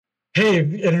Hey,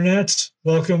 Internet.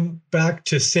 Welcome back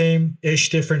to Same-ish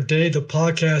Different Day, the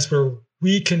podcast where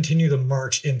we continue the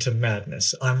march into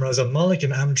madness. I'm Raza Malik,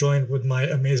 and I'm joined with my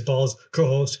Amazeballs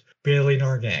co-host, Bailey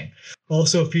Nargang.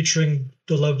 Also featuring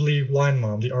the lovely Wine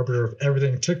Mom, the arbiter of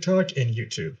everything TikTok and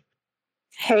YouTube.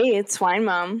 Hey, it's Wine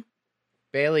Mom.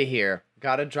 Bailey here.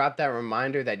 Gotta drop that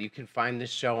reminder that you can find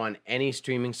this show on any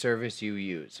streaming service you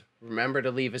use. Remember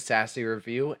to leave a sassy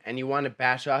review, and you want to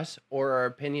bash us or our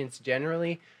opinions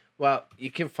generally? Well, you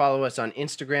can follow us on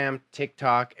Instagram,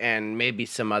 TikTok, and maybe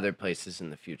some other places in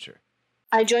the future.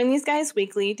 I join these guys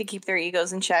weekly to keep their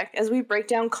egos in check as we break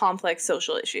down complex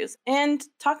social issues and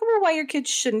talk about why your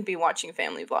kids shouldn't be watching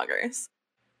family vloggers.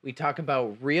 We talk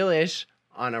about real-ish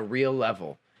on a real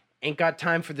level. Ain't got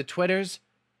time for the Twitters?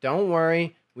 Don't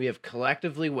worry, we have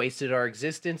collectively wasted our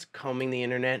existence combing the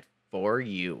internet for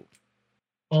you.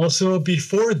 Also,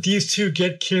 before these two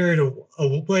get carried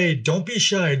away, don't be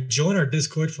shy. Join our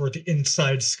Discord for the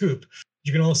inside scoop.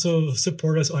 You can also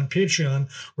support us on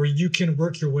Patreon, where you can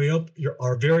work your way up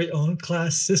our very own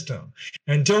class system.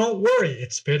 And don't worry,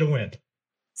 it's pay to win.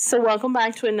 So welcome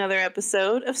back to another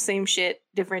episode of Same Shit,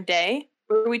 Different Day,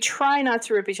 where we try not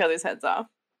to rip each other's heads off.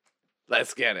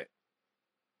 Let's get it.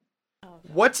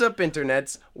 What's up,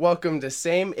 internets? Welcome to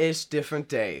Same-ish Different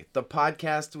Day, the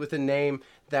podcast with a name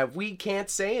that we can't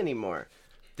say anymore.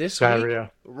 This week,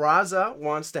 Raza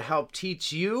wants to help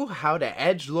teach you how to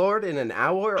edgelord in an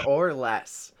hour or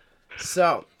less.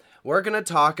 So, we're going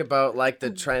to talk about, the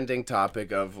trending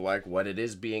topic of, what it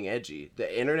is being edgy.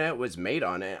 The internet was made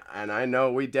on it, and I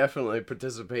know we definitely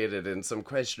participated in some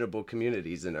questionable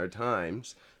communities in our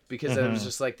times, because it was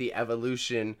just, the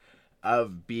evolution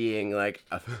of being a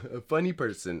funny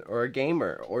person or a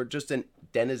gamer or just a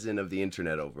denizen of the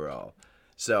internet overall.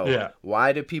 So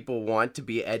Why do people want to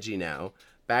be edgy now?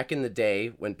 Back in the day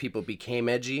when people became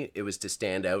edgy, it was to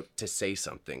stand out, to say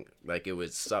something.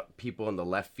 People in the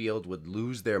left field would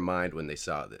lose their mind when they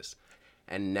saw this.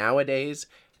 And nowadays,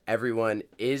 everyone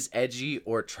is edgy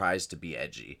or tries to be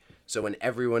edgy. So when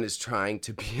everyone is trying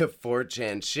to be a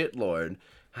 4chan shitlord,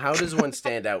 how does one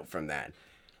stand out from that?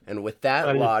 And with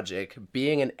that logic,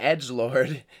 being an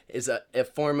edgelord is a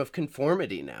form of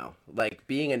conformity now.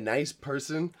 Being a nice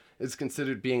person is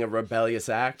considered being a rebellious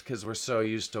act because we're so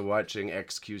used to watching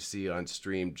XQC on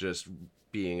stream just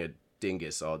being a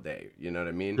dingus all day. You know what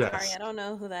I mean? Yes. Sorry, I don't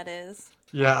know who that is.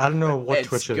 Yeah, I don't know what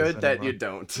Twitch is. It's good that you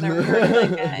don't. Never heard of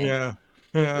that guy. Yeah.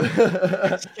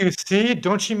 XQC?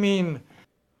 Don't you mean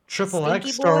Triple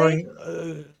X starring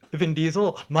Vin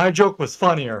Diesel? My joke was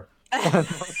funnier.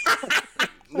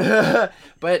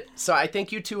 But so I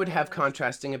think you two would have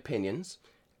contrasting opinions,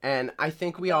 and I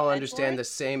think we all understand the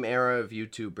same era of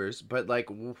YouTubers, but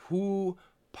who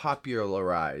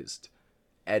popularized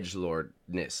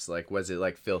edgelordness? Was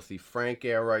it Filthy Frank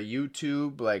era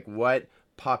YouTube? What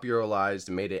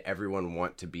popularized made it everyone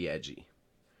want to be edgy?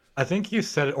 I think you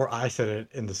said it, or I said it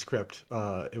in the script.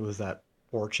 It was that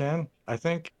 4chan. I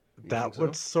think that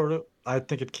would I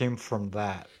think it came from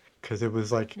that. Because it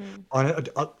was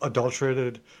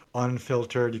unadulterated,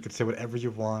 unfiltered. You could say whatever you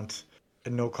want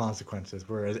and no consequences.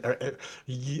 Whereas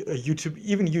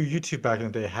YouTube back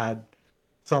in the day had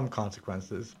some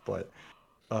consequences, but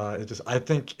I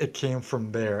think it came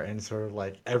from there, and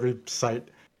every site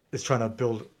is trying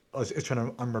to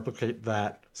replicate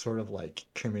that sort of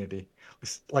community.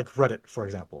 It's like Reddit, for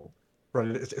example.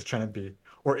 Reddit is trying to be,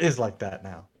 or is like that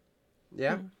now.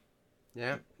 Yeah.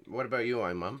 Yeah. What about you,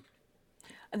 Mom?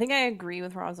 I think I agree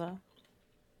with Raza.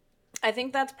 I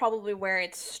think that's probably where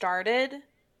it started.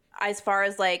 As far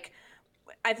as I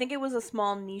think it was a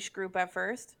small niche group at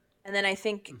first. And then I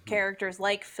think characters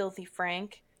like Filthy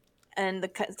Frank and the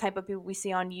type of people we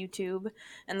see on YouTube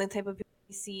and the type of people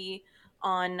we see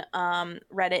on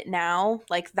Reddit now,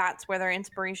 that's where their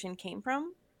inspiration came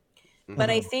from. But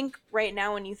I think right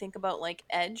now when you think about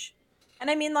edge,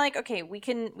 and I mean okay, we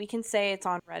can say it's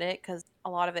on Reddit because a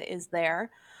lot of it is there.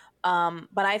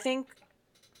 But I think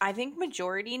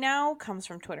majority now comes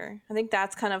from Twitter. I think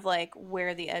that's kind of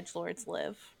where the edgelords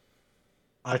live.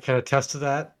 I can attest to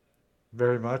that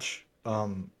very much.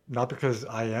 Not because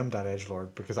I am that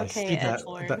edgelord, because I see that.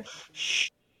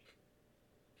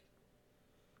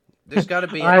 There's got to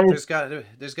be there's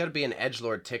got to be an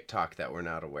edgelord TikTok that we're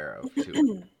not aware of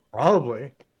too.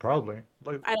 Probably.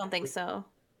 I don't think so.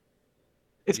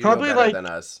 It's probably than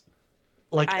us.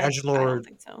 Edgelord, I don't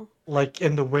think so.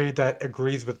 In the way that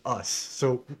agrees with us.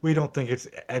 So we don't think it's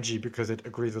edgy because it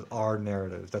agrees with our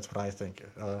narratives. That's what I think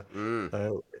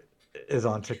is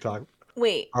on TikTok.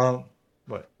 Wait.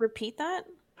 What? Repeat that?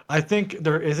 I think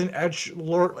there is an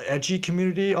edgy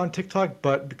community on TikTok,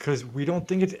 but because we don't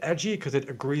think it's edgy, because it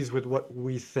agrees with what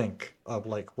we think of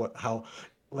like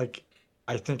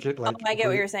I think it like I get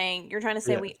what you're saying. You're trying to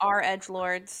say yeah. we are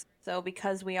edgelords, so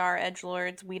because we are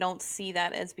edgelords, we don't see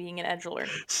that as being an edgelord.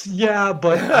 Yeah,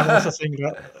 but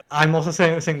I'm also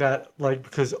saying that like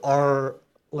because our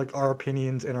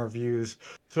opinions and our views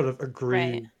sort of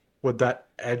agree with that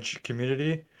edge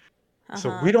community.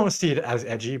 So we don't see it as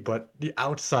edgy, but the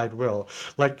outside will.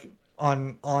 Like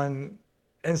on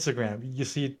Instagram, you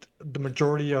see the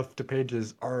majority of the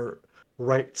pages are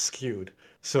right skewed.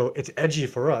 So it's edgy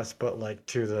for us, but like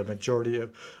to the majority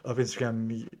of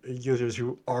Instagram users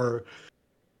who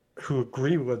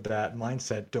agree with that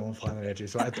mindset don't find it edgy.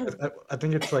 So I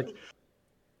think it's like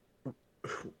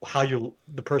how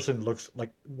the person looks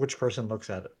like which person looks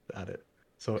at it.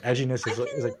 So edginess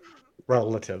is like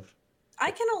relative. I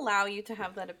can allow you to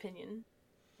have that opinion,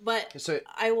 but So,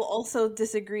 I will also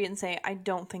disagree and say I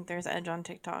don't think there's edge on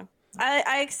TikTok.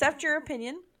 I accept your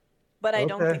opinion, but I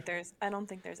don't think there's edge on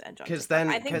TikTok.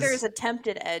 I think there's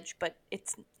attempted edge, but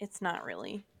it's not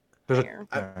really there.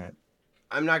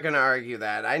 I'm not gonna argue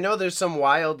that. I know there's some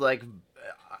wild like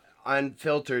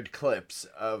unfiltered clips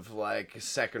of like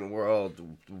Second World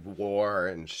War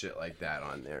and shit like that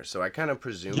on there, so I kind of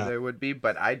presume there would be,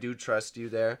 but I do trust you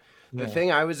there. The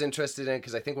thing I was interested in,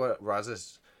 because I think what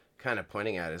Raza's kind of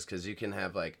pointing at is because you can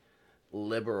have like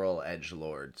liberal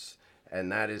edgelords, and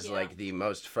that is like the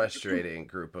most frustrating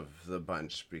group of the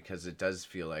bunch because it does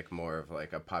feel like more of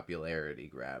like a popularity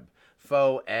grab.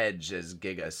 Faux edge, as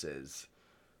Giga says.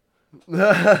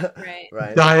 Right.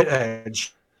 Diet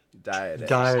edge. Diet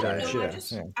edge.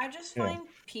 I just find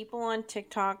people on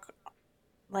TikTok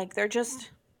like they're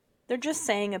just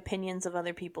saying opinions of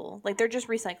other people. Like they're just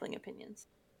recycling opinions.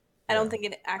 I don't think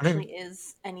it actually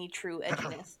is any true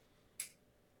edginess.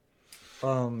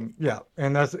 Yeah,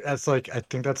 and that's like I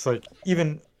think that's like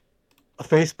even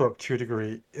Facebook to a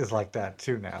degree is like that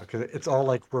too now because it's all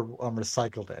like we're on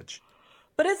recycled edge.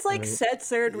 But it's like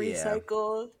censored,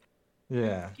 recycled.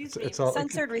 Yeah, it's all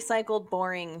censored, recycled,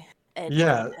 boring edge.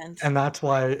 Yeah, content. and that's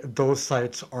why those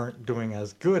sites aren't doing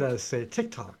as good as say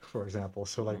TikTok, for example.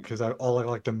 So like because all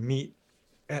like the meat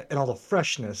and all the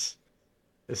freshness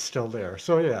is still there.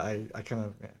 So yeah, I kind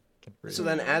of can agree. So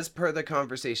then, as per the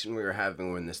conversation we were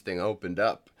having when this thing opened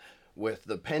up with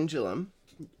the pendulum,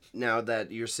 now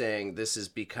that you're saying this has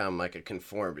become like a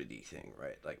conformity thing,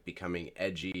 right? Like becoming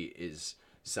edgy is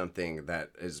something that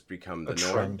has become the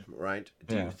norm, right?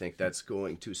 Do you think that's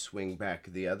going to swing back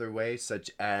the other way,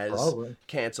 such as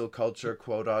cancel culture,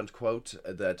 quote unquote,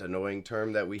 that annoying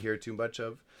term that we hear too much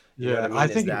of? You know what I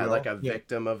mean? Is that like a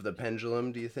victim of the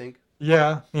pendulum, do you think?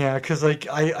 Yeah, because like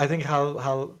I think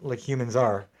how like humans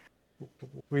are,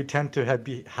 we tend to have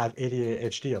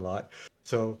ADHD a lot,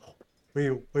 so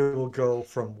we will go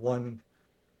from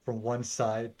one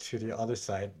side to the other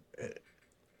side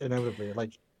inevitably,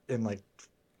 like in like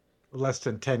less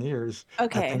than 10 years.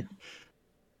 Okay.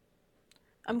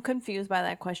 I'm confused by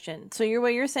that question. So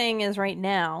what you're saying is right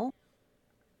now,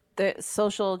 the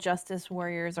social justice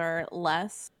warriors are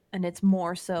less, and it's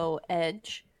more so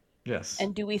edge. Yes.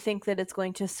 And do we think that it's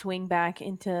going to swing back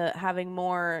into having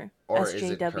more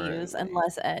SJWs and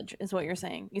less edge? Is what you're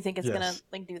saying? You think it's gonna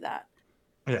like do that?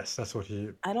 Yes, that's what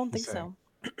I don't think so.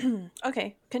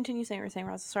 Okay, continue saying what you're saying,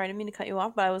 Ross. Sorry, I didn't mean to cut you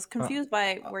off, but I was confused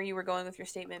by where you were going with your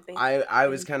statement. I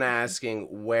was kind of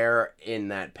asking where in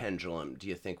that pendulum do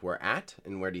you think we're at,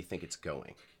 and where do you think it's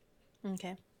going?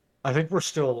 Okay. I think we're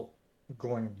still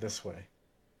going this way.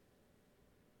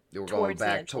 We're going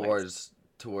back towards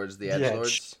the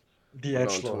edgelords. The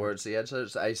edgelords. Towards the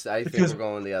edgelords. I think we're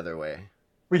going the other way.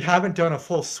 We haven't done a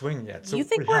full swing yet. So you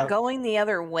think we're going the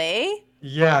other way?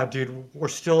 Yeah, dude, we're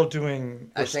still going here.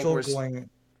 I think we're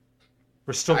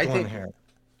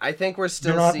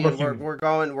still seeing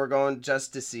we're going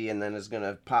just to see, and then it's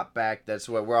gonna pop back. That's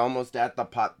what we're almost at the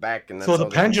pop back, and that's all the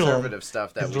conservative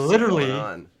stuff that we see going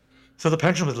on. So the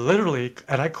pendulum is literally,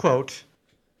 and I quote,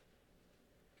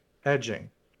 edging.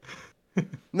 You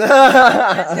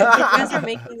guys are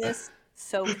making this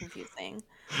so confusing.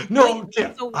 No,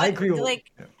 I agree with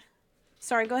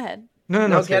Sorry, go ahead.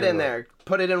 No, get in there.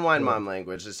 Put it in wine mom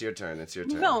language. It's your turn.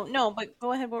 No, but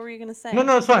go ahead. What were you gonna say?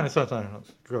 No, it's fine. It's fine.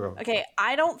 Go. Okay,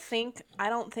 I don't think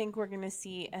we're gonna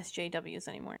see SJWs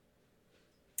anymore.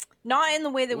 Not in the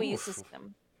way that we used to see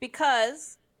them.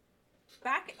 Because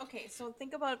so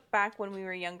think about back when we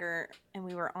were younger and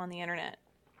we were on the internet.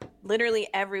 Literally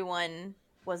everyone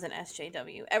was an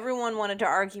SJW. Everyone wanted to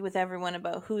argue with everyone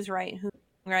about who's right, who's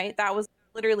right. That was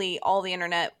literally all the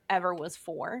internet ever was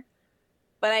for.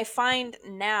 But I find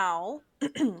now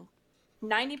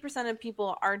 90% of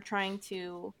people are trying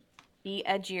to be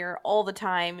edgier all the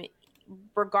time,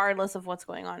 regardless of what's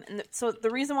going on. And so the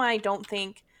reason why I don't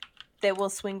think that we'll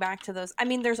swing back to those, I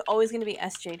mean, there's always going to be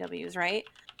SJWs, right?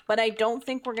 But I don't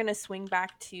think we're going to swing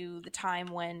back to the time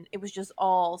when it was just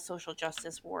all social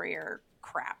justice warrior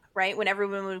crap, right? When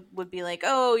everyone would be like,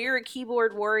 oh, you're a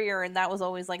keyboard warrior. And that was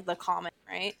always like the comment,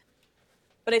 right?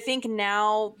 But I think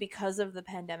now, because of the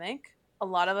pandemic, a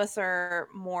lot of us are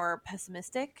more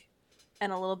pessimistic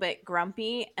and a little bit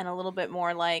grumpy and a little bit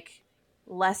more like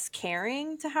less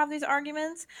caring to have these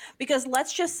arguments. Because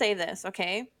let's just say this,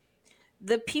 okay?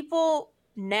 The people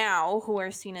now who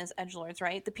are seen as edgelords,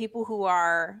 right? The people who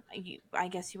are, I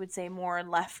guess you would say, more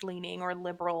left leaning or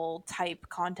liberal type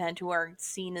content, who are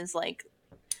seen as like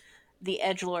the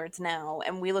edgelords now,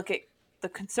 and we look at the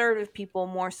conservative people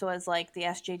more so as like the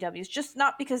SJWs, just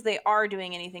not because they are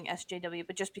doing anything SJW,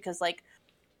 but just because like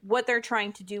what they're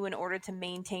trying to do in order to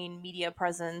maintain media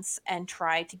presence and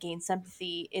try to gain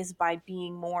sympathy is by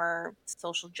being more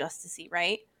social justicey,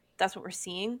 right? That's what we're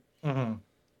seeing. Mm-hmm.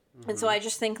 And so I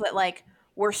just think that like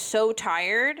we're so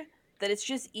tired that it's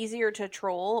just easier to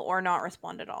troll or not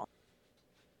respond at all.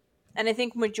 And I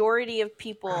think majority of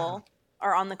people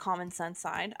are on the common sense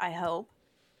side, I hope.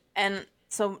 And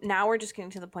so now we're just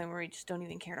getting to the point where we just don't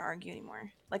even care to argue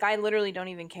anymore. Like, I literally don't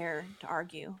even care to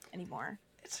argue anymore.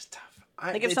 It's tough.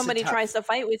 Like, if somebody tries to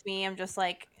fight with me, I'm just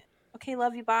like, okay,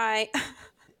 love you, bye.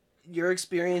 Your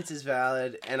experience is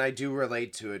valid, and I do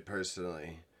relate to it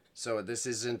personally. So this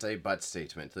isn't a but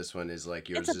statement. This one is like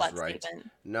yours It's a but is right. statement.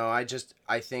 No,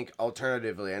 I think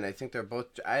alternatively, and I think they're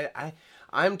both.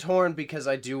 I'm torn because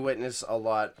I do witness a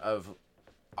lot of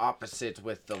opposite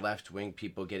with the left wing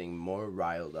people getting more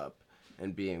riled up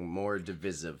and being more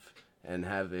divisive and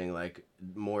having like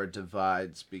more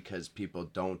divides because people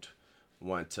don't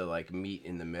want to like meet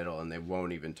in the middle and they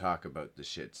won't even talk about the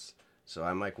shits. So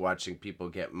I'm like watching people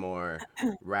get more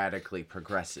radically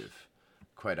progressive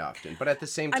quite often. But at the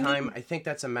same time, I think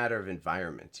that's a matter of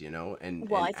environment, you know,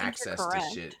 and access to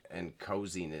shit and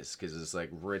coziness, because it's like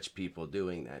rich people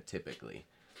doing that typically.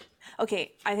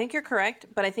 Okay, I think you're correct,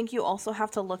 but I think you also have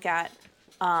to look at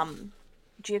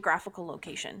geographical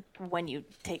location when you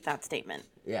take that statement.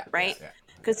 Yeah. Right?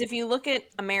 Because if you look at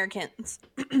Americans,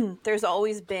 there's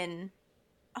always been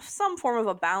some form of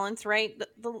a balance, right?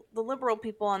 The liberal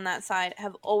people on that side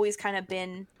have always kind of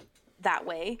been that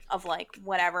way of like,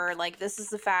 whatever, like, this is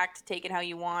the fact, take it how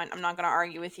you want, I'm not going to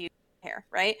argue with you here,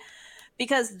 right?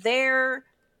 Because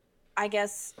I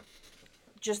guess,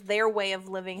 just their way of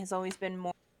living has always been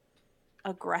more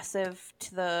aggressive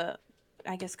to the,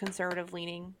 I guess, conservative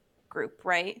leaning group,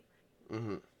 right?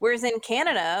 Mm-hmm. Whereas in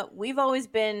Canada, we've always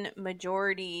been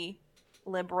majority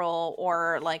liberal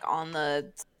or like on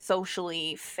the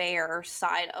socially fair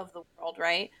side of the world,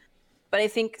 right? But I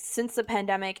think since the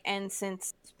pandemic and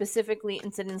since specifically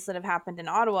incidents that have happened in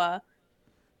Ottawa,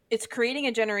 it's creating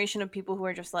a generation of people who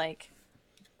are just like,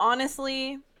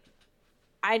 honestly,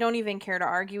 I don't even care to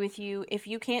argue with you. If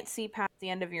you can't see past the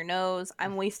end of your nose,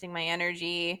 I'm wasting my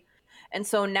energy. And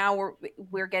so now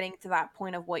we're getting to that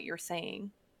point of what you're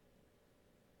saying.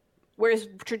 Whereas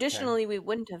traditionally we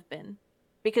wouldn't have been,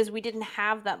 because we didn't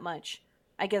have that much,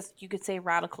 I guess you could say,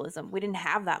 radicalism. We didn't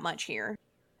have that much here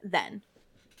then.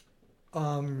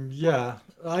 Yeah,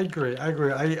 I agree.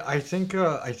 I think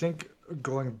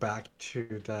going back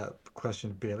to that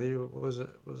question Bailey was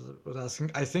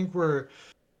asking, I think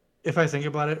if I think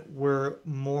about it, we're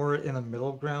more in a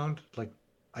middle ground. Like,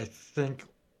 I think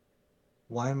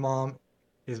Wine Mom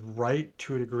is right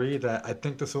to a degree that I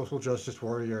think the social justice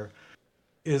warrior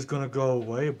is gonna go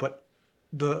away, but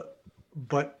the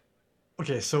but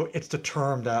okay, so it's the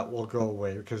term that will go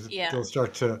away because they'll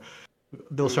start to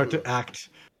act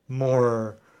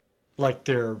more like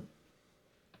their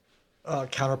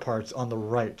counterparts on the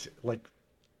right, like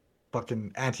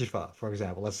fucking Antifa, for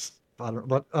example.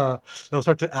 They'll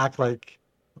start to act like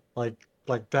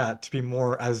that, to be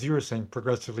more, as you were saying,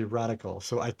 progressively radical.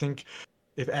 So I think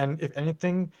if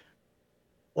anything,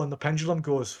 when the pendulum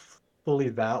goes fully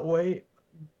that way,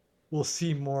 we'll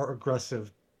see more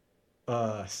aggressive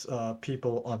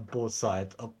people on both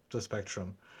sides of the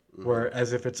spectrum. Mm-hmm.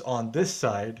 Whereas if it's on this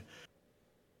side,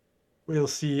 we'll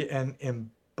see an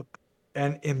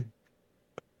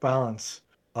imbalance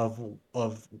of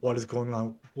what is going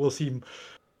on. We'll see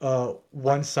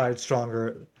one side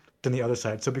stronger than the other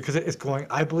side. So because it's going,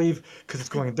 I believe, because it's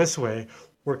going this way,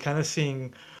 we're kind of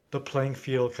seeing the playing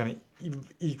field kind of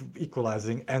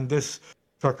equalizing, and this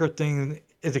trucker thing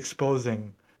is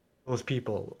exposing those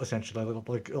people essentially,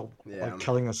 like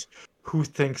telling us who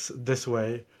thinks this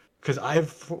way because I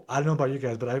don't know about you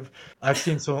guys, but I've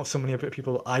seen so many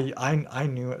people I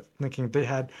knew thinking they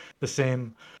had the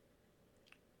same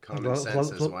Common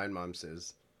sense, as Wine Mom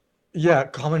says. Yeah,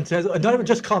 common sense. Not even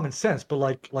just common sense, but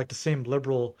like the same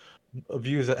liberal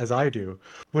views as I do,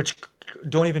 which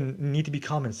don't even need to be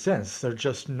common sense. They're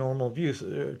just normal views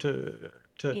to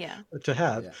Yeah. to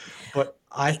have. Yeah. But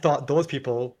I thought those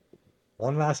people.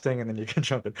 One last thing, and then you can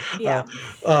jump in. Yeah.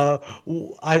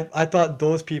 I thought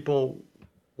those people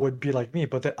would be like me,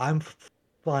 but then I'm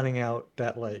finding out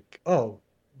that like, oh,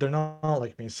 they're not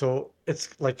like me. So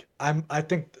it's like I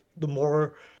think the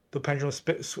more the pendulum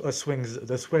swings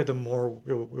this way, the more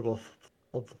we'll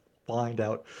find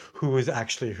out who is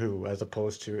actually who, as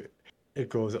opposed to it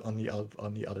goes on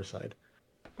the other side.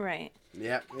 Right.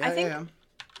 Yeah.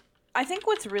 I think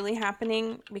what's really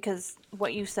happening, because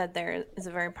what you said there is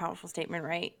a very powerful statement,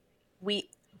 right?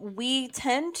 We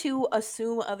tend to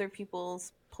assume other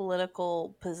people's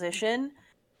political position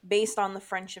based on the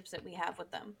friendships that we have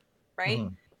with them, right?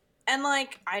 Mhm. And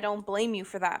like, I don't blame you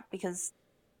for that, because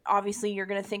obviously you're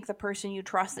going to think the person you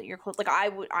trust that you're close, like I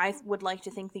would like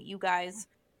to think that you guys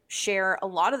share a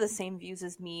lot of the same views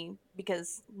as me,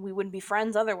 because we wouldn't be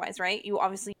friends otherwise, right? You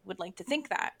obviously would like to think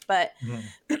that, but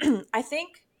Mhm. I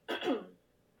think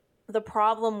the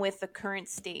problem with the current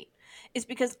state is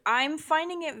because I'm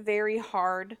finding it very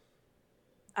hard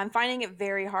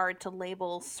to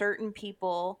label certain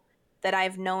people that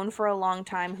I've known for a long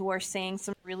time who are saying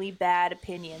some really bad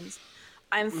opinions.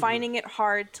 I'm finding it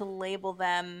hard to label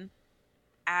them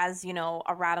as, you know,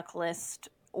 a radicalist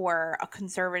or a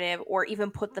conservative, or even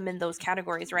put them in those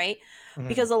categories, right? Mhm.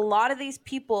 Because a lot of these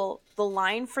people, the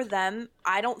line for them,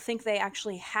 I don't think they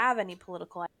actually have any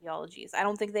political ideologies. I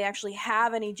don't think they actually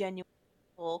have any genuine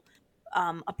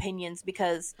opinions,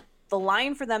 because the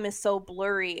line for them is so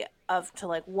blurry of to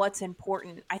like what's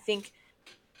important. I think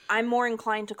I'm more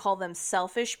inclined to call them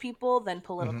selfish people than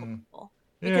political Mhm. people,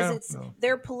 because Yeah. it's No.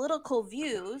 their political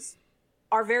views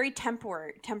are very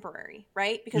temporary,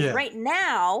 right? Because Yeah. right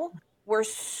now we're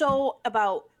so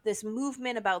about this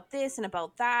movement, about this and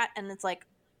about that, and it's like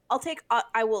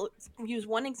I will use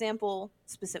one example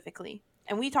specifically,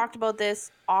 and we talked about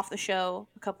this off the show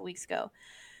a couple weeks ago.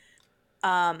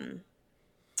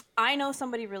 I know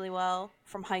somebody really well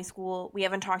from high school. We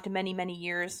haven't talked in many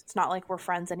years. It's not like we're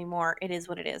friends anymore. It is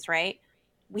what it is, right?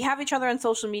 We have each other on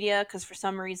social media because for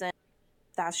some reason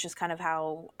that's just kind of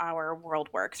how our world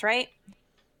works, right?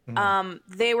 Mhm.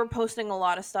 They were posting a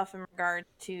lot of stuff in regard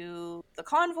to the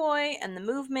convoy and the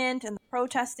movement and the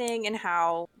protesting, and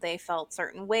how they felt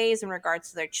certain ways in regards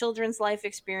to their children's life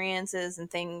experiences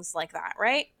and things like that,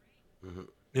 right?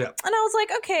 Yeah. And I was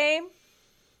like, okay,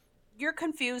 you're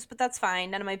confused, but that's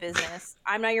fine. None of my business.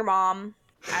 I'm not your mom.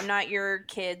 I'm not your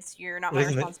kids. You're not my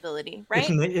Isn't it? responsibility, It's right?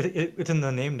 in it's in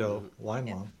the name though. Wine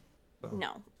Yeah. mom. So,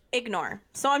 No. Ignore.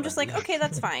 So I'm just like, okay,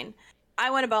 that's fine. I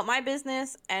went about my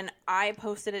business and I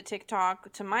posted a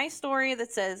TikTok to my story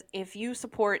that says, if you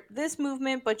support this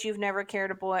movement, but you've never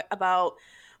cared about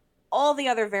all the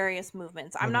other various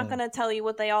movements. I'm not mhm. going to tell you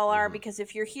what they all are, because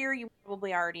if you're here, you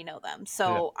probably already know them. Yeah.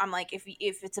 So I'm like, if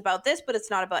it's about this, but it's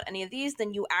not about any of these,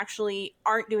 then you actually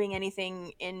aren't doing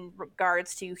anything in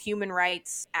regards to human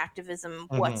rights activism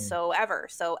Mhm. whatsoever.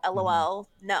 So Mhm. LOL,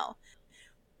 no.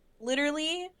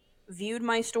 Literally viewed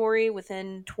my story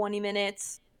within 20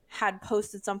 minutes, had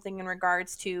posted something in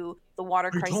regards to the water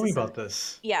You told me crisis, and about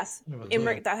this. yes,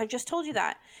 Yeah. I just told you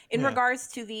that, in Yeah. regards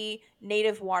to the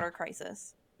native water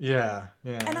crisis. Yeah.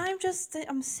 And Yeah.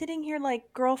 I'm sitting here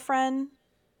like, girlfriend,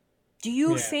 do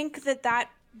you Yeah. think that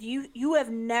you have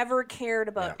never cared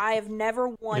about, Yeah. I have never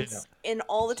Yeah. once in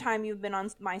all the time you've been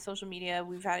on my social media,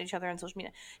 we've had each other on social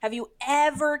media, have you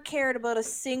ever cared about a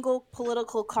single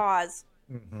political cause?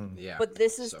 Mhm. Yeah. But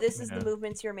this is So the Yeah.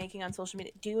 movements you're making on social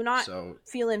media. Do you not so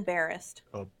feel embarrassed?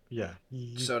 Oh, yeah.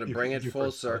 so to bring it You full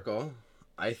first. Sorry. circle,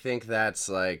 I think that's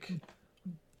like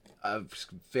a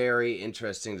very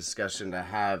interesting discussion to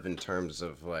have in terms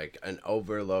of like an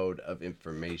overload of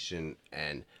information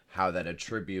and how that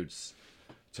attributes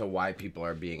to why people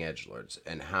are being edgelords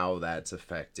and how that's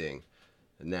affecting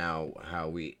now how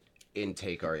we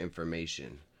intake our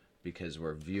information, because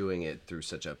we're viewing it through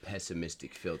such a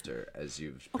pessimistic filter as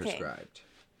you've Okay. prescribed.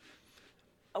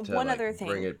 To One like other bring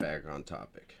thing. it back on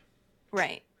topic.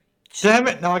 Right. Damn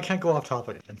it! Now I can't go off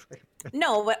topic again.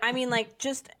 No, but I mean, like,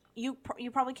 just you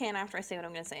probably can after I say what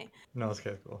I'm going to say. No, it's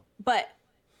okay. Cool. But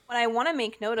what I want to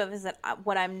make note of is that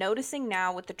what I'm noticing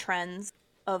now with the trends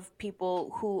of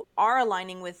people who are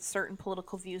aligning with certain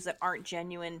political views that aren't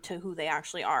genuine to who they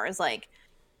actually are is like,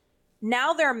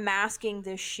 now they're masking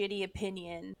this shitty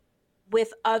opinion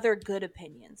with other good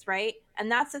opinions, right? And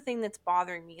that's the thing that's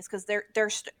bothering me, is because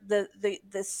there's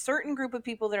the certain group of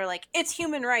people that are like, it's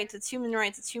human rights, it's human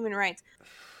rights, it's human rights,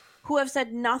 who have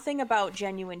said nothing about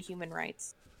genuine human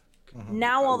rights.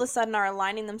 Now all of a sudden are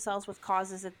aligning themselves with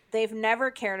causes that they've never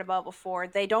cared about before.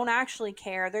 They don't actually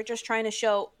care. They're just trying to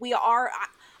show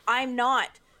I'm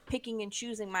not picking and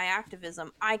choosing my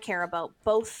activism. I care about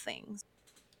both things.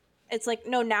 It's like,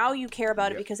 no, now you care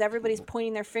about it because everybody's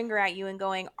pointing their finger at you and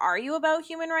going, are you about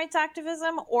human rights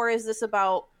activism? Or is this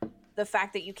about the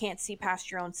fact that you can't see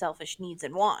past your own selfish needs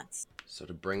and wants? So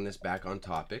to bring this back on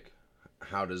topic,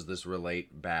 how does this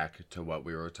relate back to what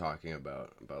we were talking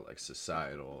about like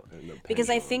societal and the because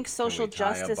I pendulum? think social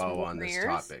justice warriors on this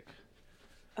topic?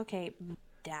 Okay,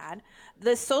 Dad.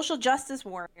 The social justice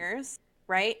warriors,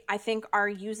 right, I think are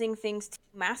using things to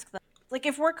mask them. Like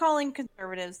if we're calling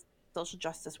conservatives social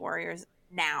justice warriors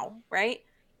now, right?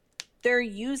 They're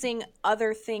using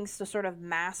other things to sort of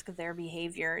mask their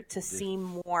behavior to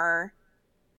seem more...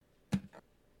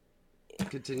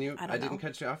 Continue. I didn't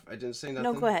cut you off. I didn't say nothing.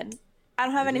 No, go ahead. I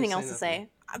don't have anything else to say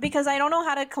because I don't know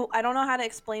how to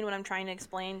explain what I'm trying to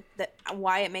explain, that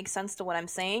why it makes sense to what I'm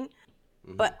saying.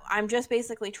 But I'm just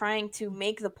basically trying to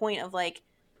make the point of like,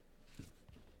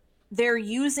 they're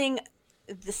using...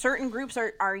 the certain groups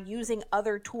are using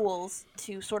other tools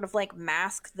to sort of like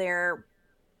mask their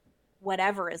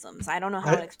whateverisms. I don't know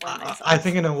how to explain myself. I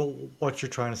think I know what you're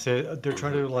trying to say. They're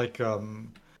trying to like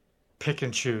pick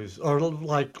and choose, or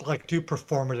like do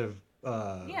performative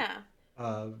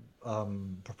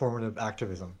performative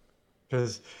activism,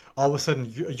 because all of a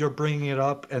sudden you're bringing it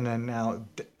up, and then now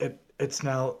it's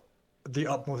now the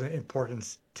utmost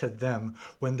importance to them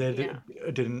when they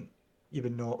didn't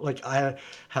even know. Like I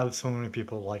have so many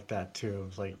people like that too.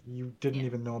 It's like, you didn't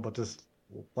even know about this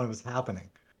when it was happening.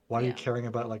 Why are you caring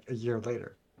about it like a year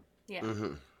later?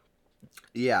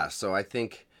 Yeah, so I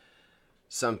think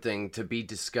something to be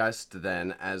discussed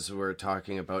then, as we're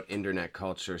talking about internet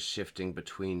culture shifting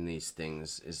between these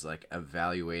things, is like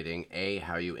evaluating A,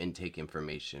 how you intake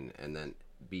information, and then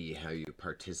B, how you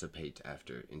participate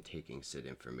after intaking said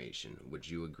information. Would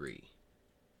you agree?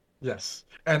 Yes.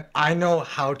 And I know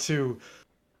how to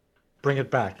bring it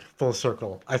back full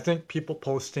circle. I think people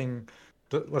posting,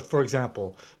 for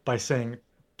example, by saying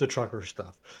the trucker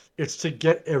stuff, it's to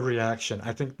get a reaction.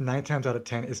 I think 9 times out of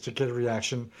 10 is to get a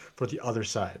reaction for the other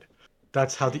side.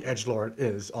 That's how the edgelord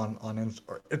is on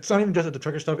it's not even just the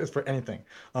trucker stuff, it's for anything.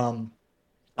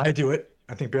 I do it.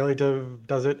 I think Barely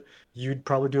does it. You'd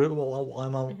probably do it. Well,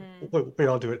 I'm on. We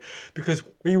all do it because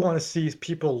we want to see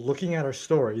people looking at our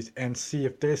stories and see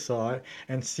if they saw it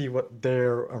and see what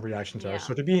their reactions are.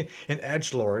 So to be an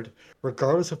edgelord,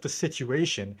 regardless of the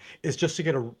situation, is just to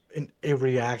get a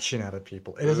reaction out of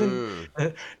people. It isn't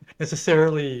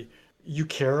necessarily you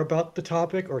care about the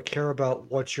topic or care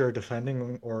about what you're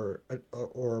defending or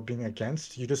being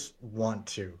against. You just want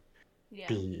to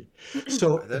be.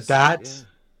 So that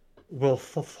will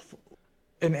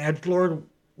an edgelord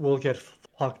will get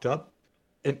fucked up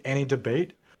in any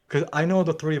debate, because I know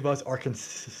the three of us are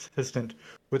consistent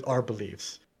with our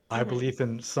beliefs. I believe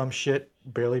in some shit.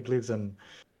 Barely believes in.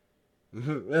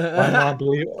 My mom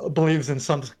believes in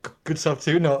some good stuff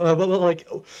too. No, but like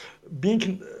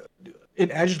being an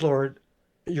edgelord,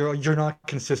 you're not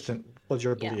consistent with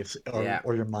your beliefs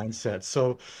or your mindset.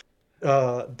 So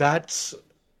that's,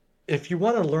 if you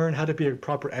want to learn how to be a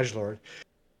proper edgelord,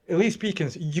 at least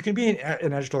you can be an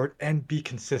edgelord and be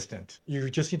consistent. You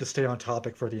just need to stay on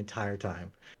topic for the entire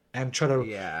time and try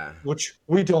to, which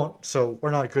we don't, so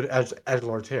we're not good as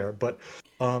edgelords here, but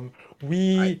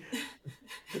we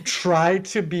try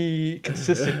to be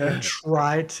consistent and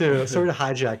try to, sorry to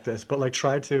hijack this, but like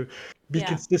try to be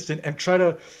consistent and try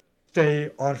to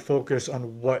stay on focus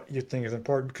on what you think is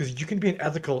important, because you can be an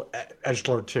ethical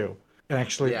edgelord too and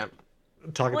actually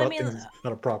talk about things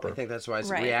that are proper. I think that's why it's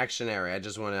reactionary. I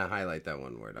just want to highlight that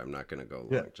one word. I'm not going to go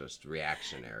long. Just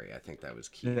reactionary. I think that was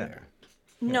key there.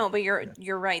 No, but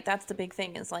you're right. That's the big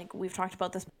thing, is like, we've talked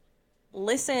about this.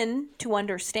 Listen to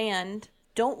understand.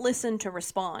 Don't listen to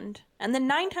respond. And then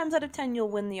 9 times out of 10, you'll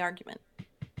win the argument.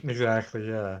 Exactly,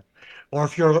 yeah. Or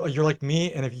if you're like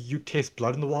me, and if you taste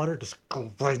blood in the water, just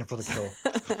go right in for the kill.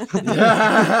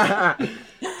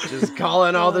 Just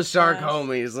calling all the shark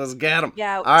homies. Let's get them.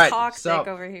 Yeah, all right, toxic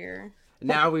over here.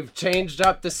 Now we've changed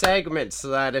up the segment so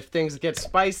that if things get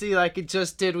spicy like it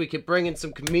just did, we could bring in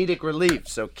some comedic relief.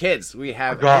 So, kids, we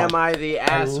have Am I the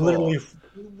Asshole? I literally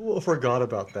forgot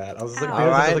about that. I was like,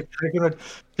 I'm gonna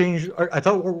change. I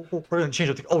thought we're gonna change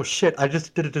it. Oh shit! I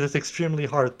just did this extremely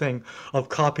hard thing of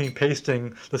copying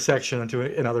pasting the section into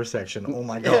another section. Oh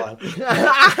my god!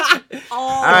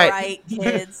 All right,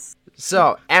 kids.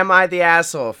 So, am I the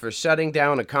asshole for shutting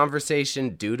down a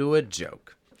conversation due to a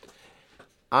joke?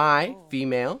 I,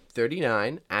 female,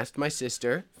 39, asked my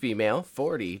sister, female,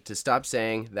 40, to stop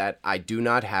saying that I do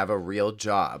not have a real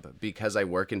job because I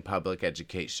work in public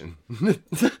education.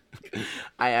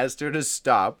 I asked her to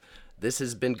stop. This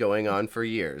has been going on for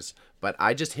years, but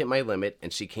I just hit my limit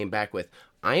and she came back with,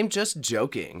 I am just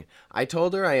joking. I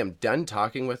told her I am done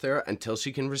talking with her until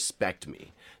she can respect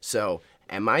me. So,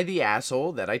 am I the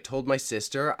asshole that I told my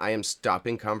sister I am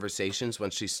stopping conversations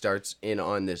when she starts in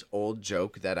on this old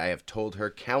joke that I have told her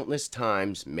countless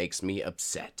times makes me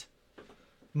upset?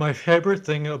 My favorite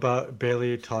thing about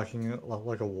Bailey talking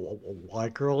like a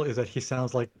white girl is that he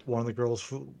sounds like one of the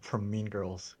girls from Mean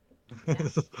Girls.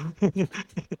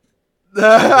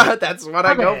 That's what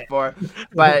I go for.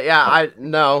 But yeah,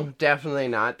 no, definitely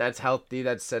not. That's healthy.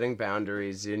 That's setting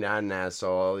boundaries. You're not an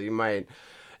asshole.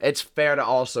 It's fair to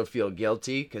also feel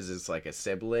guilty because it's like a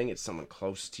sibling. It's someone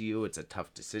close to you. It's a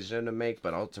tough decision to make,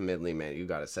 but ultimately, man, you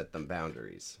got to set them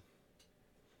boundaries.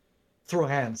 Throw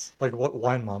hands, like what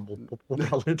Wine Mom will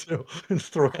probably do.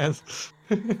 Throw hands.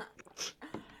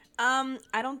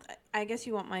 I guess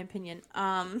you want my opinion.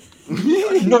 No.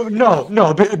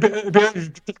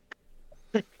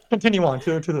 Continue on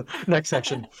to the next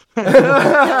section.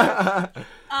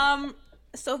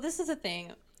 So this is a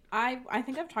thing. I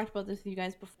think I've talked about this with you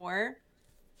guys before.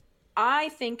 I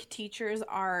think teachers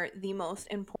are the most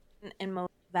important and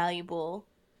most valuable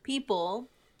people,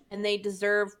 and they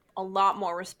deserve a lot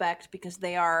more respect because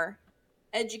they are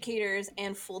educators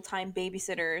and full-time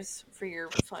babysitters for your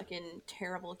fucking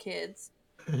terrible kids.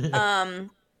 Yeah.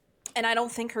 And I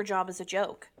don't think her job is a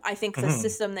joke. I think the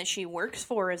system that she works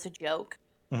for is a joke.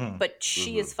 But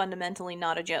she is fundamentally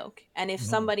not a joke. And if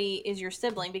somebody is your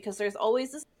sibling, because there's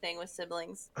always this thing with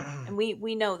siblings, and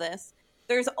we know this,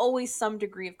 there's always some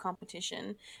degree of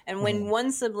competition. And when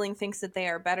one sibling thinks that they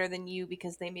are better than you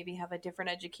because they maybe have a different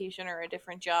education or a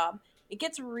different job, it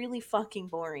gets really fucking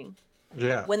boring.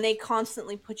 Yeah. When they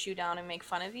constantly put you down and make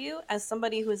fun of you, as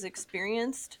somebody who's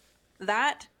experienced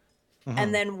that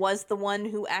and then was the one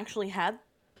who actually had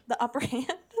the upper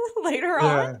hand later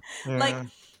on, like,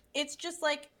 it's just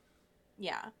like,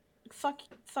 yeah, fuck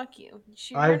you.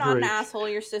 You're not an asshole.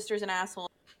 Your sister's an asshole.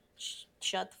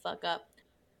 Shut the fuck up.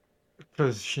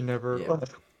 Because she never.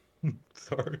 Yeah.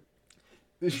 Sorry.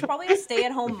 She's probably a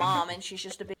stay-at-home mom, and she's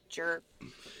just a big jerk.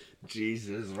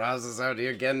 Jesus, Roz is out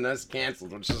here getting us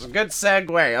canceled, which is a good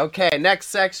segue. Okay, next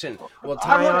section. We'll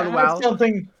tie on well.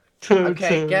 Something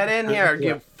get in here,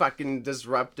 you fucking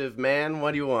disruptive man.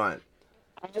 What do you want?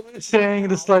 I was saying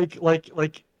this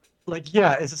like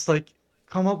yeah, it's just like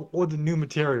come up with new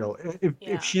material.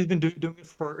 If she's been doing it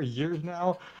for years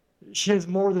now, she has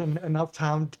more than enough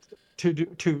time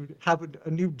to have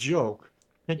a new joke.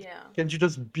 Can't you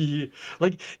just be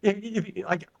like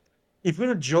if you're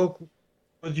gonna joke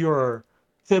with your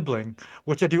sibling,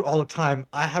 which I do all the time,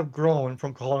 I have grown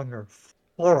from calling her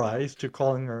Four Eyes to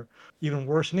calling her even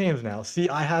worse names now. See,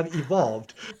 I have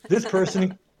evolved. This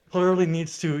person clearly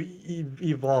needs to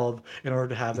evolve in order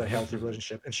to have that healthy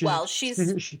relationship. And she's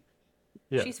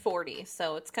 40,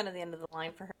 so it's kind of the end of the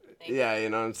line for her. Yeah, you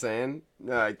know what I'm saying?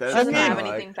 Like, she doesn't have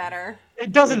anything better.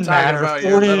 It doesn't matter. About 40,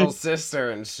 your little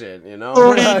sister and shit, you know?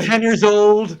 40, 10 years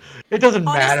old. It doesn't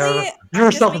matter.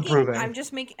 You're self-improving. I'm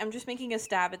just making a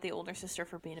stab at the older sister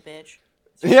for being a bitch.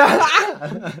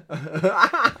 Yeah.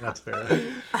 That's fair.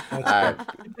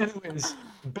 Anyways,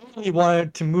 Bailey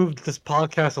wanted to move this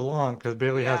podcast along because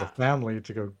Bailey has a family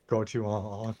to go to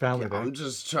on family day. I'm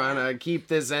just trying to keep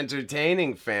this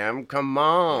entertaining, fam. Come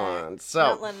on. So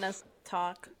not letting us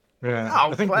talk. Yeah.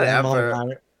 Oh, I think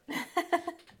whatever.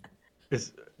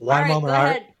 Wine Mom and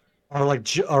I are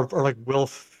like Will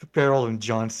Ferrell and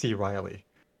John C. Reilly.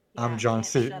 Yeah, I'm John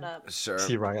C.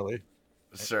 C. Reilly.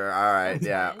 Sure. All right.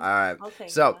 Yeah. All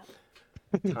right. So,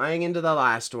 tying into the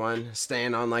last one,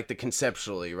 staying on like the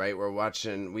conceptually, right?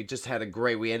 We just had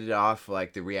we ended off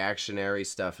like the reactionary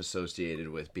stuff associated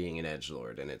with being an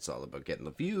edgelord, and it's all about getting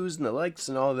the views and the likes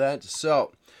and all that.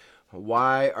 So,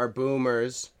 why are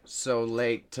boomers so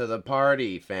late to the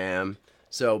party, fam?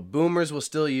 So, boomers will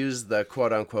still use the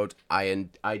quote unquote I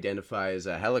identify as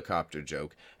a helicopter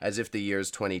joke as if the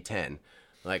year's 2010.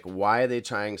 Like, why are they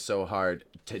trying so hard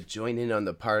to join in on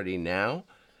the party now?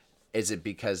 Is it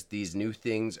because these new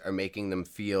things are making them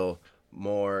feel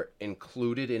more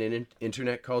included in an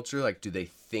internet culture? Like, do they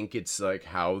think it's like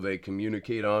how they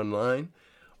communicate online?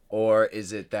 Or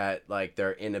is it that like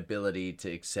their inability to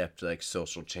accept like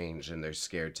social change and they're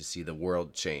scared to see the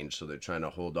world change, so they're trying to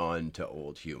hold on to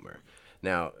old humor?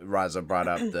 Now, Raza brought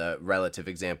up the relative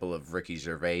example of Ricky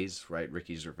Gervais, right?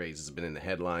 Ricky Gervais has been in the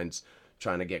headlines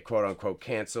trying to get quote unquote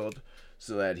canceled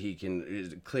so that he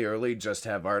can clearly just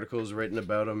have articles written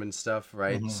about him and stuff,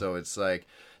 right? So it's like,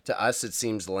 to us it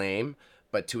seems lame,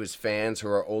 but to his fans who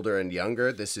are older and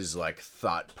younger, this is like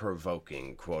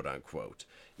thought-provoking, quote unquote,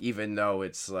 even though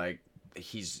it's like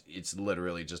it's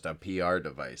literally just a PR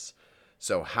device.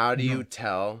 So how do you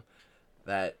tell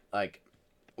that, like,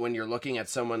 when you're looking at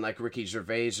someone like Ricky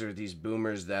Gervais or these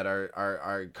boomers that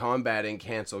are combating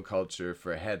cancel culture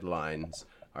for headlines,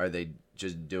 are they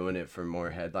just doing it for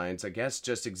more headlines? I guess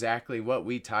just exactly what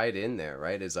we tied in there,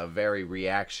 right, is a very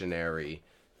reactionary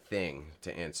thing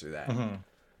to answer that.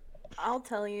 I'll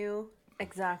tell you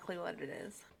exactly what it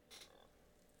is.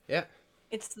 Yeah.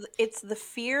 It's the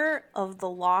fear of the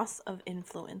loss of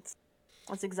influence.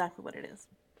 That's exactly what it is.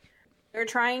 They're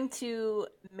trying to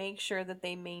make sure that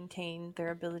they maintain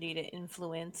their ability to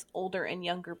influence older and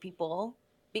younger people,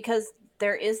 because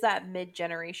there is that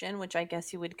mid-generation, which I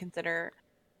guess you would consider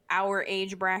our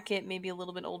age bracket, maybe a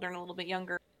little bit older and a little bit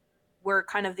younger. We're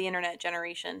kind of the internet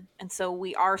generation. And so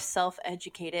we are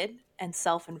self-educated and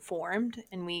self-informed,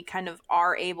 and we kind of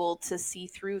are able to see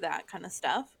through that kind of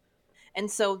stuff.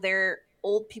 And so their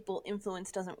old people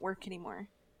influence doesn't work anymore.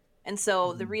 And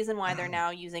so the reason why they're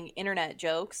now using internet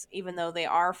jokes, even though they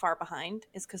are far behind,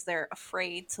 is because they're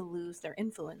afraid to lose their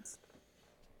influence.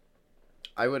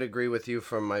 I would agree with you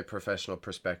from my professional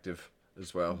perspective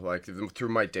as well. Like, through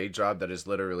my day job, that is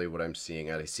literally what I'm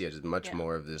seeing. I see it as much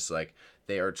more of this, like,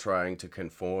 they are trying to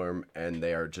conform, and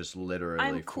they are just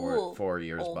literally cool, 4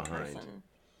 years behind. Person.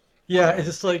 Yeah, it's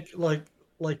just like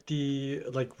Ricky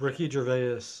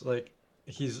Gervais, like,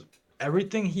 he's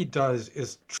everything he does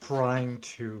is trying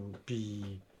to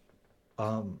be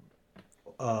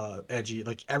edgy.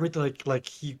 Like everything, like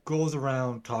he goes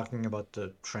around talking about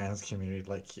the trans community,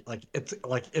 like it's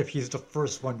like if he's the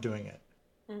first one doing it.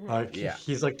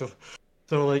 He's like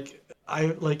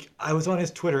I was on his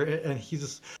Twitter, and he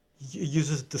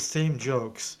uses the same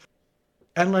jokes.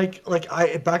 And I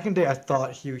back in the day, I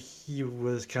thought he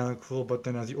was kind of cool, but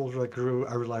then as the older I grew,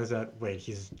 I realized that wait,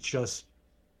 he's just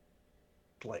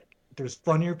like, there's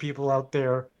funnier people out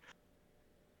there.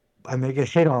 I may get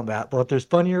hate on that, but there's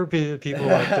funnier people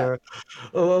out there.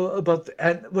 But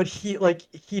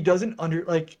he doesn't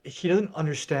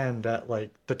understand that,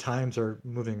 like, the times are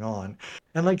moving on,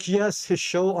 and like, yes, his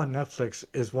show on Netflix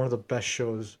is one of the best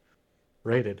shows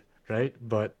rated, right?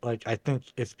 But like, I think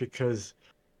it's because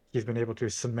he's been able to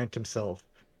cement himself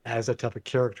as a type of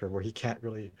character where he can't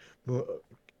really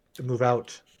move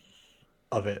out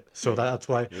of it. So that's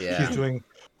why he's doing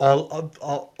all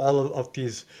of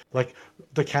these, like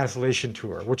the cancellation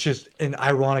tour, which is an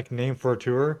ironic name for a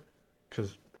tour,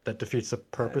 because that defeats the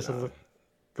purpose of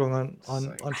going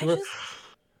on tour.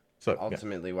 So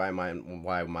ultimately, why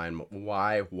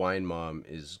Wine Mom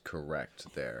is correct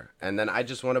there. And then I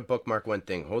just want to bookmark one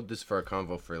thing. Hold this for a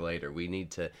convo for later. We need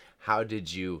to. How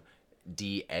did you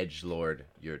de-edgelord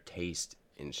your taste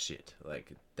in shit?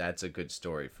 Like, that's a good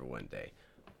story for one day.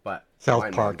 But South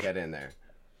Wine Park, Mom, get in there.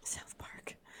 South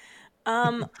Park.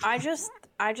 I just,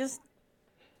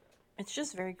 it's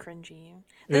just very cringy.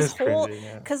 This whole,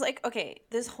 because like, okay,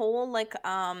 this whole like,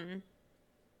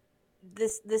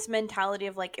 this mentality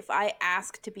of like, if I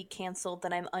ask to be canceled,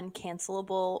 then I'm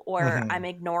uncancelable, or I'm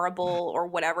ignorable, or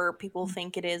whatever people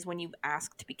think it is when you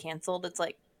ask to be canceled. It's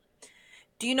like,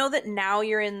 do you know that now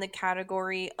you're in the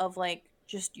category of like,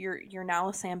 just you're now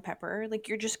a Sam Pepper? Like,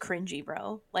 you're just cringy,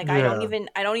 bro. Like, I don't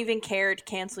even care to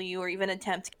cancel you or even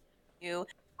attempt to cancel you.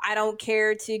 I don't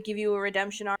care to give you a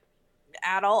redemption arc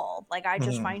at all. Like, I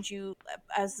just find you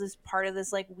as this part of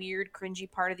this like weird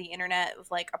cringy part of the internet of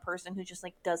like a person who just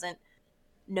like doesn't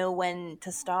know when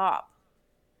to stop.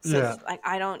 So like,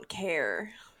 I don't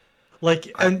care.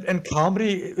 Like, and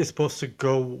comedy is supposed to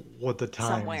go with the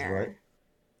times, somewhere.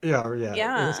 Right?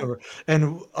 Yeah.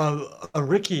 And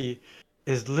Ricky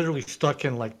is literally stuck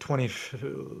in like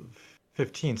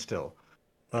 2015 still.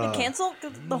 Cancel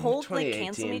the whole like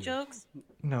cancel me jokes.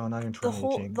 No, not in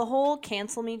 2018. The whole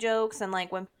cancel me jokes, and like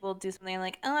when people do something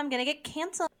like, oh, I'm gonna get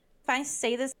canceled if I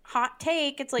say this hot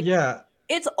take. It's like,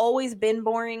 it's always been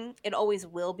boring. It always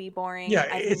will be boring.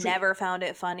 I've never found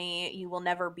it funny. You will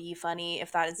never be funny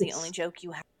if that is the only joke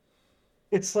you have.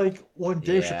 It's like when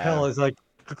Dave Chappelle is like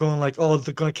going like, oh,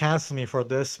 they're gonna cancel me for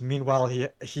this. Meanwhile,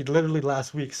 he literally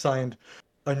last week signed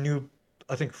a new,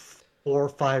 I think, 4 or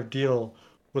 5 deal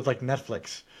with like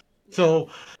Netflix. So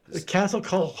the cancel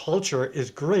culture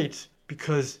is great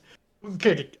because,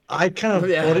 okay, I kind of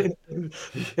put it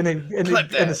in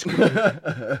a script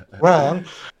wrong.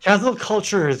 Cancel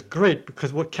culture is great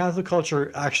because what cancel culture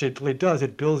actually does,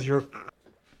 it builds your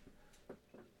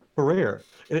career.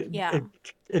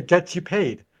 It gets you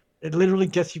paid. It literally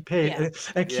gets you paid and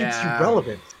keeps you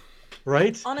relevant,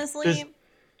 right? Honestly,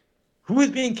 who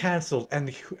is being canceled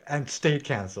and stayed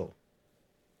canceled?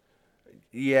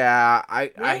 Yeah,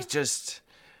 I just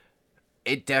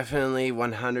it definitely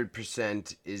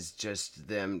 100% is just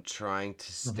them trying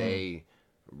to stay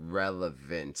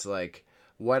relevant. Like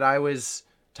what I was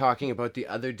talking about the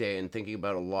other day and thinking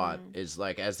about a lot is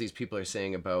like as these people are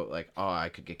saying about like, oh, I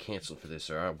could get canceled for this,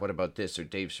 or oh, what about this, or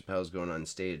Dave Chappelle's going on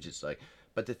stage. It's like,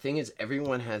 but the thing is,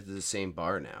 everyone has the same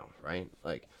bar now, right?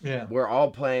 Like, we're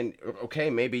all playing. Okay,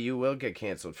 maybe you will get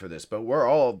canceled for this, but we're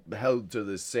all held to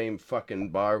the same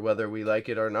fucking bar, whether we like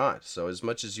it or not. So as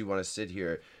much as you want to sit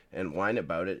here and whine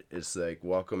about it, it's like,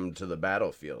 welcome to the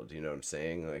battlefield. You know what I'm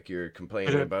saying? Like, you're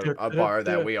complaining about a bar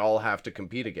that we all have to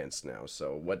compete against now.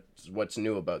 So what's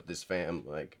new about this, fam?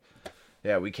 Like,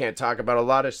 yeah, we can't talk about a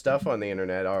lot of stuff on the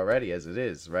internet already as it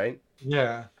is, right?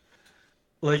 Yeah.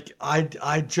 Like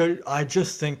I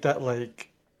just think that like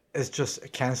it's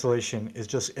just cancellation is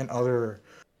just another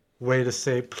way to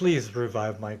say please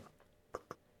revive my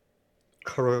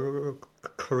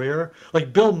career.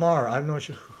 Like Bill Maher, I don't know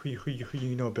who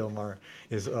you know. Bill Maher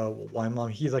is Mom.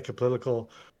 He's like a political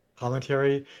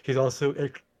commentary. He's also a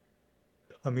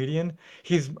comedian.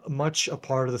 He's much a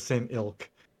part of the same ilk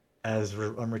as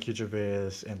Ricky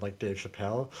Gervais and like Dave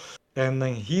Chappelle, and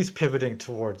then he's pivoting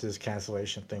towards this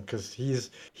cancellation thing because he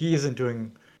isn't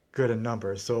doing good in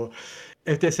numbers. So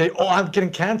if they say, "Oh, I'm getting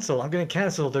canceled,"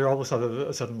 they're all of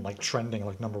a sudden like trending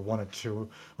like number 1 or 2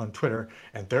 on Twitter,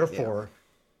 and therefore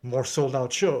more sold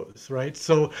out shows, right?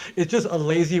 So it's just a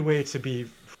lazy way to be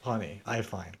funny, I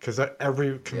find, because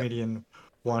every comedian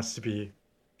wants to be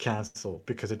canceled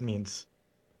because it means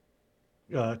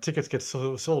tickets get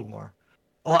sold more.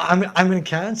 Oh, I'm getting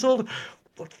canceled.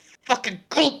 Fucking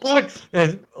cool boy.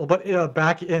 And but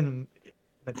back in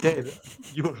the day,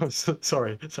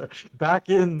 sorry. Back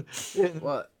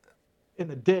Well, in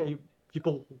the day,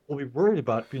 people will be worried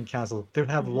about being canceled.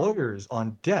 They'd have lawyers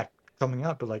on deck coming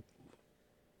up to like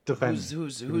defend.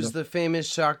 Who's the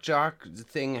famous shock jock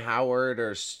thing? Howard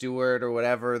or Stewart or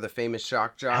whatever, the famous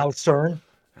shock jock. Howard Stern.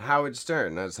 Howard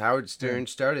Stern. That's Howard Stern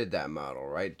started that model,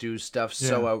 right? Do stuff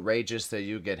so outrageous that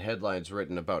you get headlines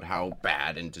written about how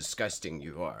bad and disgusting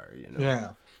you are, you know? Yeah.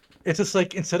 It's just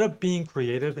like instead of being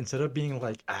creative, instead of being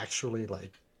like actually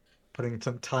like putting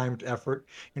some timed effort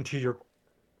into your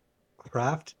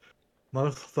craft,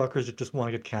 motherfuckers just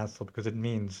want to get canceled because it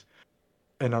means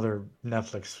another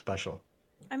Netflix special.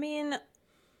 I mean,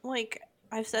 like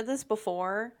I've said this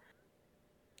before,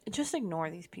 just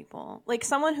ignore these people. Like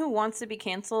someone who wants to be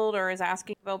canceled or is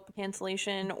asking about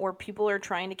cancellation or people are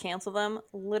trying to cancel them,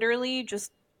 literally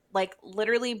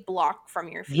block from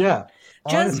your feed. Yeah.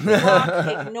 Just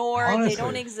block, ignore, honestly. They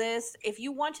don't exist. If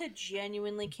you want to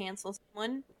genuinely cancel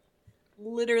someone,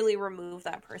 literally remove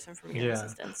that person from your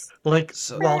existence. Like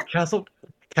while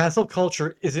cancel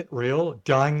culture isn't real,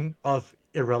 dying of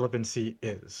irrelevancy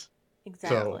is.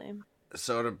 Exactly.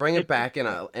 So to bring it back in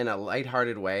a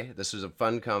lighthearted way, this was a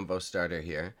fun convo starter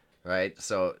here, right?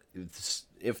 So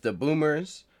if the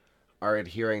boomers are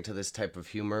adhering to this type of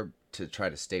humor to try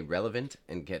to stay relevant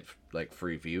and get like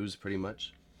free views pretty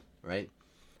much, right?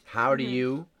 How do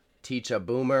you teach a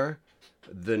boomer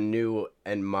the new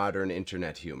and modern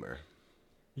internet humor?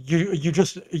 You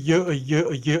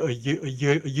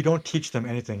don't teach them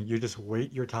anything. You just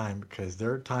wait your time because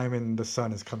their time in the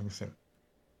sun is coming soon.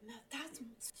 That's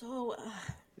so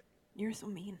you're so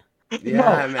mean.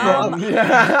 Yeah, man.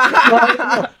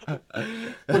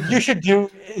 What you should do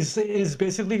is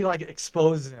basically like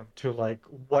expose them to like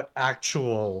what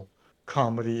actual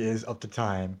comedy is of the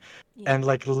time, and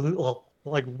like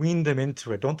wean them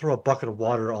into it. Don't throw a bucket of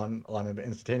water on it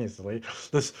instantaneously.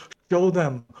 Just show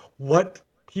them what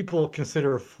people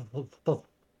consider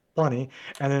funny,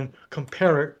 and then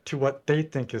compare it to what they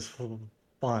think is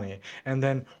funny, and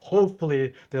then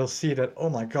hopefully they'll see that, oh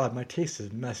my god, my taste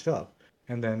is messed up,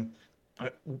 and then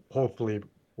hopefully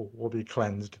will be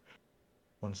cleansed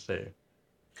once they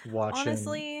watch.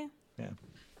 Honestly,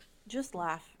 just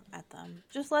laugh at them.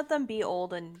 Just let them be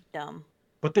old and dumb.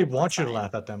 But they want you to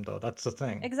laugh at them, though. That's the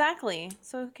thing. Exactly.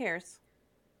 So who cares?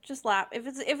 Just laugh. If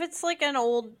it's like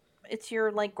it's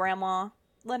your like grandma,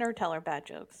 let her tell her bad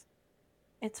jokes.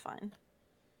 It's fine.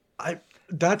 I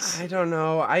don't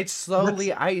know. I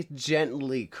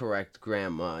gently correct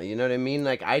grandma. You know what I mean?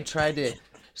 Like I try to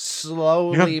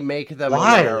slowly make them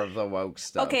aware of the woke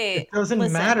stuff. Okay, it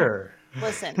doesn't matter.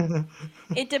 Listen,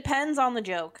 it depends on the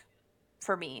joke.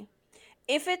 For me,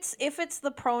 if it's the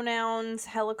pronouns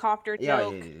helicopter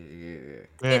joke,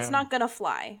 it's not gonna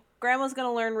fly. Grandma's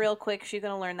gonna learn real quick. She's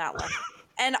gonna learn that lesson.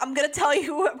 And I'm gonna tell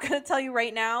you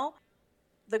right now,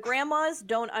 the grandmas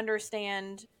don't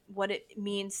understand what it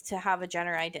means to have a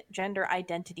gender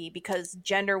identity because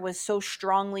gender was so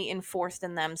strongly enforced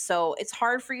in them. So it's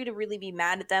hard for you to really be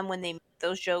mad at them when they make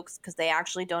those jokes because they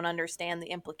actually don't understand the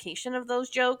implication of those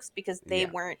jokes because they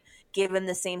weren't given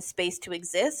the same space to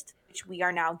exist, which we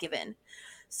are now given.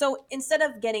 So instead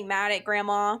of getting mad at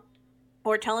grandma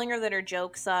or telling her that her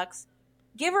joke sucks,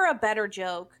 give her a better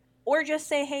joke or just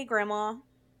say, hey, grandma,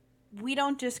 we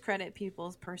don't discredit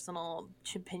people's personal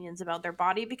opinions about their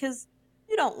body because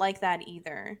you don't like that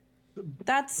either.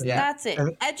 That's it.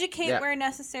 Educate where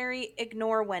necessary,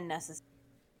 ignore when necessary.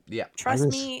 Yeah. Trust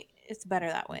me, it's better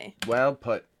that way. Well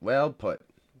put. Raza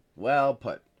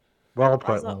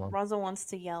wants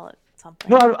to yell at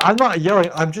something. No, I'm not yelling.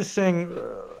 I'm just saying,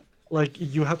 like,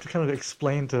 you have to kind of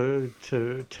explain to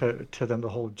them the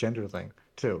whole gender thing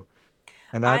too.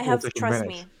 And that trust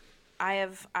me, I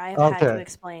have had to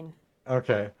explain.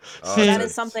 Okay. See,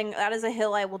 that is a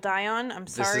hill I will die on. I'm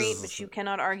sorry, but you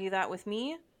cannot argue that with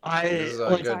me. This is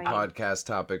a good podcast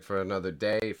topic for another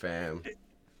day, fam.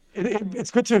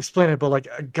 It's good to explain it, but like,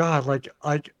 God, like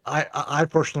I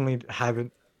personally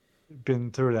haven't been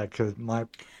through that because my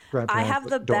grandparents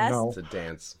don't know. It's a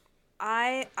dance.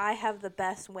 I have the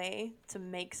best way to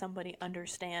make somebody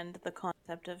understand the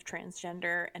concept of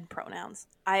transgender and pronouns.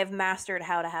 I have mastered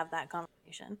how to have that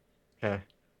conversation. Okay.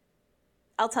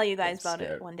 I'll tell you guys about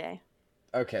it one day.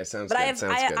 Okay, sounds good.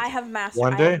 I have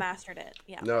mastered it.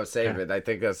 Yeah. No, save it. I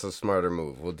think that's a smarter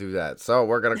move. We'll do that. So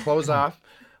we're gonna close off.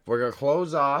 We're gonna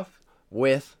close off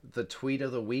with the tweet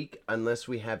of the week, unless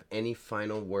we have any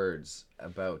final words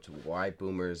about why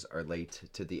boomers are late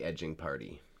to the edging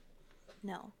party.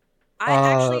 No, I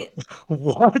actually.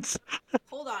 What?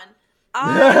 Hold on.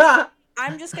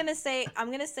 I'm just gonna say. I'm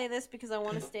gonna say this because I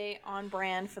want to stay on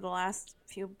brand for the last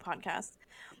few podcasts.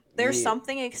 There's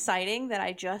something exciting that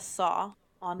I just saw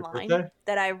online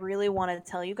that I really wanted to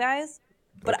tell you guys,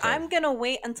 but I'm going to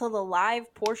wait until the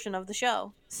live portion of the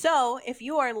show. So if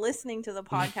you are listening to the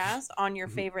podcast on your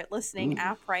favorite listening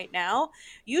app right now,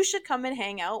 you should come and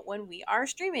hang out when we are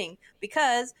streaming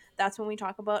because that's when we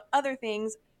talk about other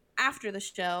things after the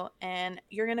show, and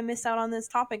you're going to miss out on this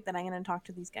topic that I'm going to talk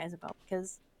to these guys about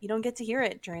because you don't get to hear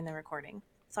it during the recording.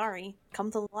 Sorry. Come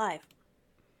to the live.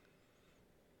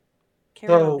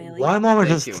 So why mom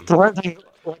is just threatening?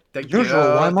 Usually,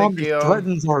 why mom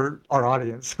threatens our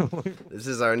audience. This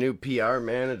is our new PR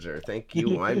manager. Thank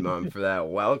you, Wine Mom, for that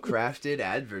well-crafted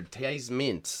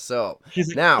advertisement. So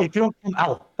now, if you don't come,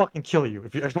 I'll fucking kill you.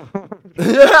 If you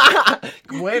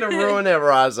way to ruin it,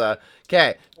 Raza.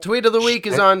 Okay, tweet of the week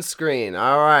is on screen.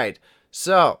 All right,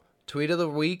 so tweet of the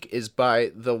week is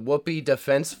by the Whoopi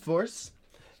Defense Force,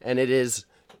 and it is.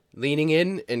 Leaning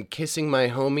in and kissing my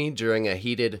homie during a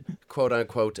heated,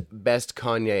 quote-unquote, best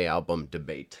Kanye album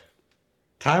debate.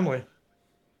 Timely.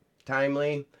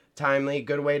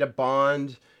 Good way to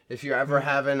bond. If you're ever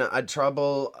having a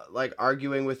trouble, like,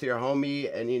 arguing with your homie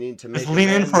and you need to make lean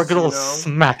in for a good old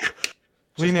smack.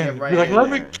 Lean in. Right Be like, let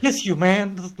me kiss you,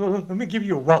 man. Let me give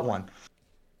you a wet one.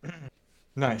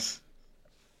 Nice.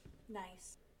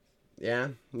 Yeah,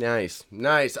 nice.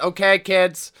 Okay,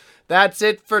 kids. That's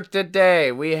it for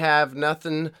today. We have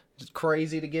nothing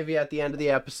crazy to give you at the end of the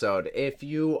episode. If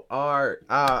you are,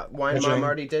 Wine Mom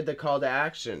already did the call to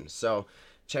action, so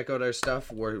check out our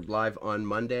stuff. We're live on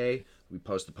Monday. We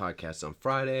post the podcast on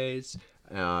Fridays.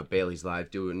 Bailey's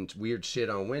live doing weird shit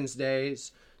on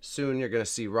Wednesdays. Soon you're gonna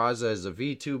see Raza as a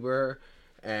VTuber,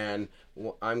 and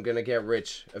I'm gonna get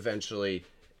rich eventually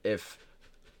if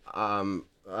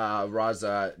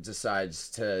Raza decides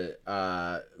to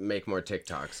make more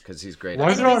TikToks because he's great.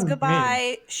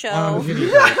 Goodbye, show.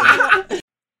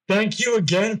 Thank you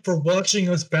again for watching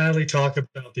us badly talk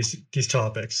about these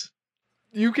topics.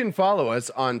 You can follow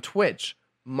us on Twitch,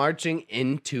 Marching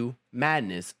Into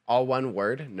Madness, all one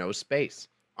word, no space.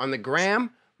 On the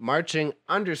gram,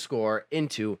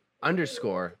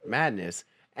 marching_into_madness,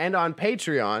 and on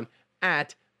Patreon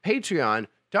at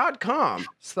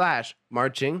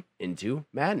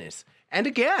patreon.com/marchingintomadness. And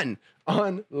again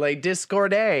on Le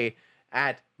Discord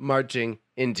at Marching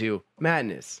Into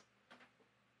Madness.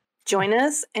 Join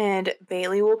us and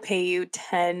Bailey will pay you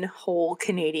 10 whole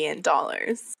Canadian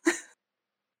dollars.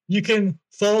 You can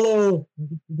follow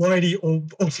Whitey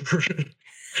over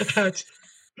at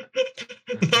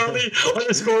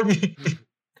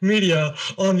gnarly_media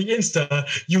on the Insta.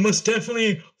 You must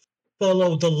definitely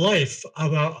follow the life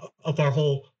of our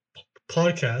whole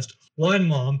podcast, Wine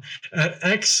Mom, at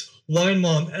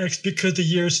XWineMomX, because the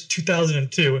year's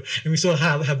 2002, and we still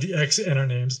have the X in our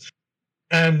names.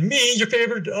 And me, your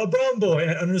favorite brown boy,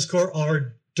 at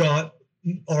 _R.R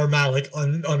Malik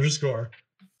 _.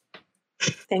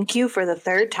 Thank you for the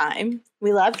third time.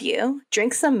 We love you.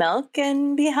 Drink some milk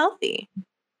and be healthy.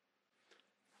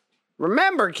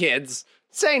 Remember, kids,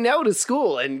 say no to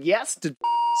school and yes to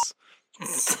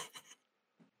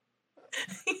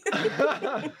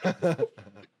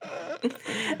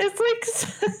It's like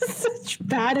such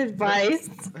bad advice.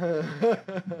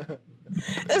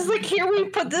 It's like, here we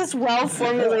put this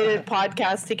well-formulated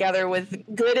podcast together with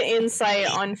good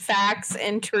insight on facts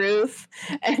and truth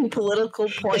and political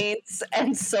points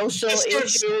and social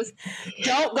issues.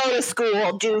 Don't go to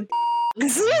school, dude.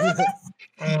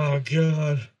 Oh,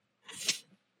 God.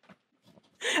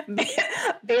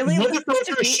 Bailey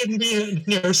shouldn't be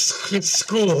near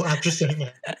school after saying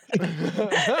that.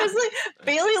 It's like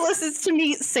Bailey listens to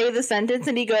me say the sentence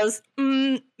and he goes,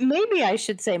 maybe I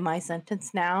should say my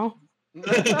sentence now.